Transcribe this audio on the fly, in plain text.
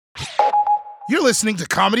You're listening to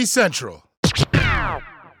Comedy Central.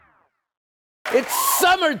 It's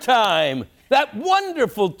summertime, that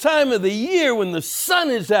wonderful time of the year when the sun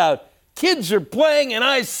is out. Kids are playing and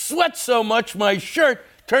I sweat so much my shirt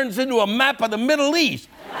turns into a map of the Middle East.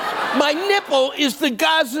 My nipple is the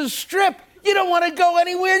Gaza Strip. You don't want to go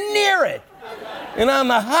anywhere near it. And on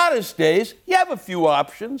the hottest days, you have a few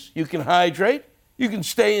options. You can hydrate, you can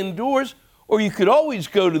stay indoors, or you could always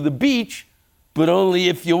go to the beach, but only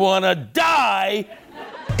if you want to die.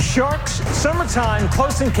 Sharks, summertime,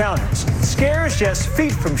 close encounters. Scares just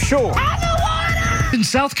feet from shore. In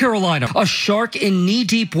South Carolina, a shark in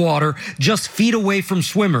knee-deep water just feet away from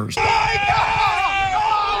swimmers.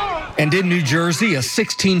 And in New Jersey, a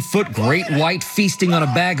 16-foot great white feasting on a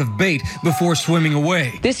bag of bait before swimming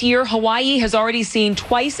away. This year, Hawaii has already seen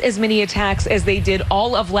twice as many attacks as they did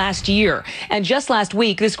all of last year. And just last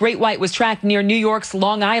week, this great white was tracked near New York's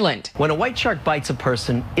Long Island. When a white shark bites a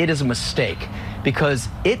person, it is a mistake because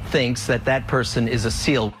it thinks that that person is a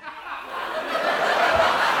seal.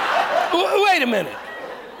 Wait a minute.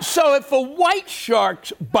 So if a white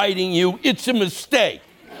shark's biting you, it's a mistake.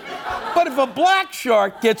 But if a black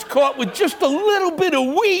shark gets caught with just a little bit of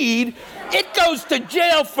weed, it goes to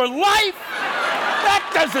jail for life?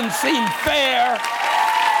 That doesn't seem fair.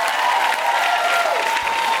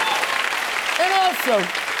 And also,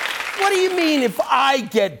 what do you mean if I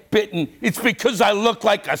get bitten, it's because I look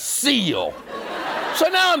like a seal? So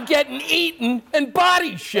now I'm getting eaten and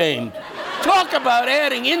body shamed. Talk about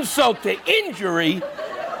adding insult to injury.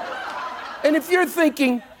 And if you're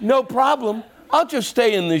thinking, no problem, I'll just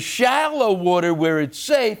stay in the shallow water where it's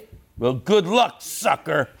safe, well, good luck,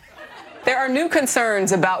 sucker. There are new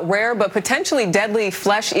concerns about rare but potentially deadly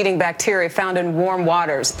flesh-eating bacteria found in warm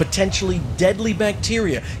waters. Potentially deadly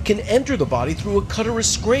bacteria can enter the body through a cut or a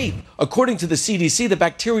scrape. According to the CDC, the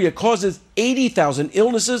bacteria causes 80,000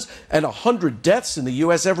 illnesses and 100 deaths in the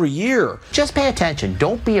U.S. every year. Just pay attention.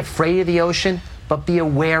 Don't be afraid of the ocean, but be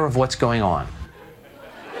aware of what's going on.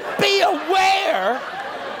 Be aware?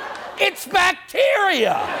 It's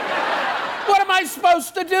bacteria. What am I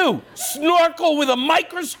supposed to do? Snorkel with a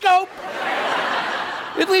microscope?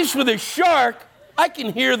 At least with a shark, I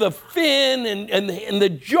can hear the fin and the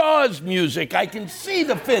jaws music. I can see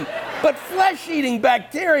the fin. But flesh-eating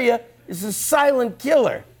bacteria is a silent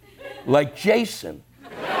killer, like Jason.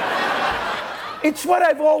 It's what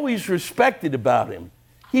I've always respected about him.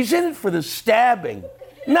 He's in it for the stabbing,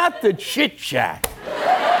 not the chit-chat.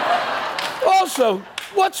 Also,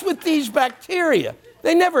 what's with these bacteria?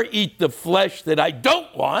 They never eat the flesh that I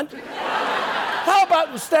don't want. How about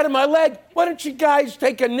instead of my leg, why don't you guys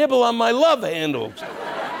take a nibble on my love handles?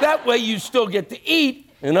 That way you still get to eat,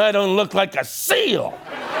 and I don't look like a seal.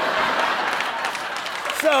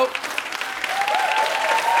 So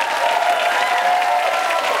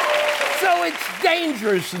it's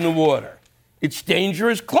dangerous in the water. It's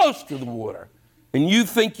dangerous close to the water. And you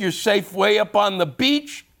think you're safe way up on the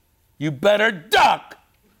beach? You better duck.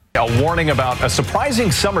 A warning about a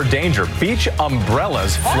surprising summer danger. Beach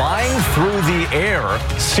umbrellas flying through the air,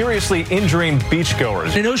 seriously injuring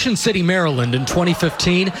beachgoers. In Ocean City, Maryland in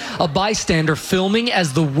 2015, a bystander filming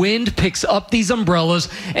as the wind picks up these umbrellas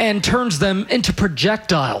and turns them into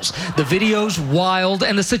projectiles. The video's wild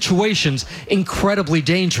and the situation's incredibly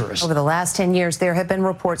dangerous. Over the last 10 years, there have been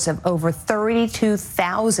reports of over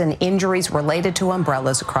 32,000 injuries related to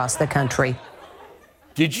umbrellas across the country.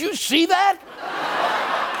 Did you see that?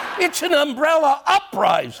 It's an umbrella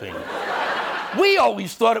uprising. We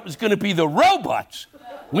always thought it was going to be the robots.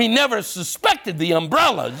 We never suspected the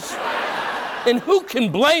umbrellas. And who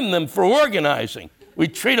can blame them for organizing? We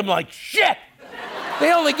treat them like shit.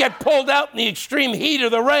 They only get pulled out in the extreme heat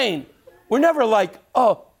of the rain. We're never like,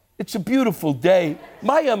 oh, it's a beautiful day.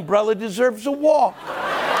 My umbrella deserves a walk.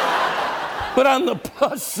 But on the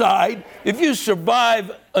plus side, if you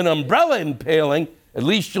survive an umbrella impaling, at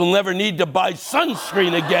least you'll never need to buy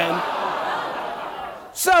sunscreen again.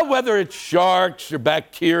 So whether it's sharks or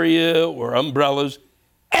bacteria or umbrellas,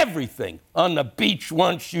 everything on the beach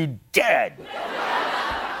wants you dead.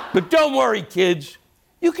 But don't worry, kids.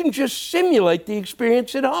 You can just simulate the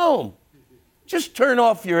experience at home. Just turn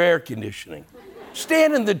off your air conditioning.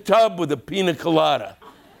 Stand in the tub with a pina colada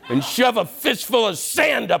and shove a fistful of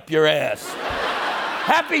sand up your ass.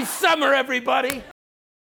 Happy summer, everybody.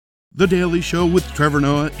 The Daily Show with Trevor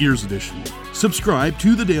Noah, Ears Edition. Subscribe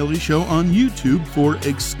to The Daily Show on YouTube for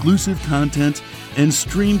exclusive content and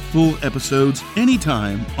stream full episodes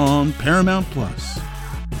anytime on Paramount+.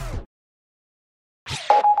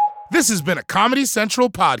 This has been a Comedy Central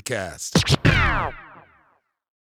podcast.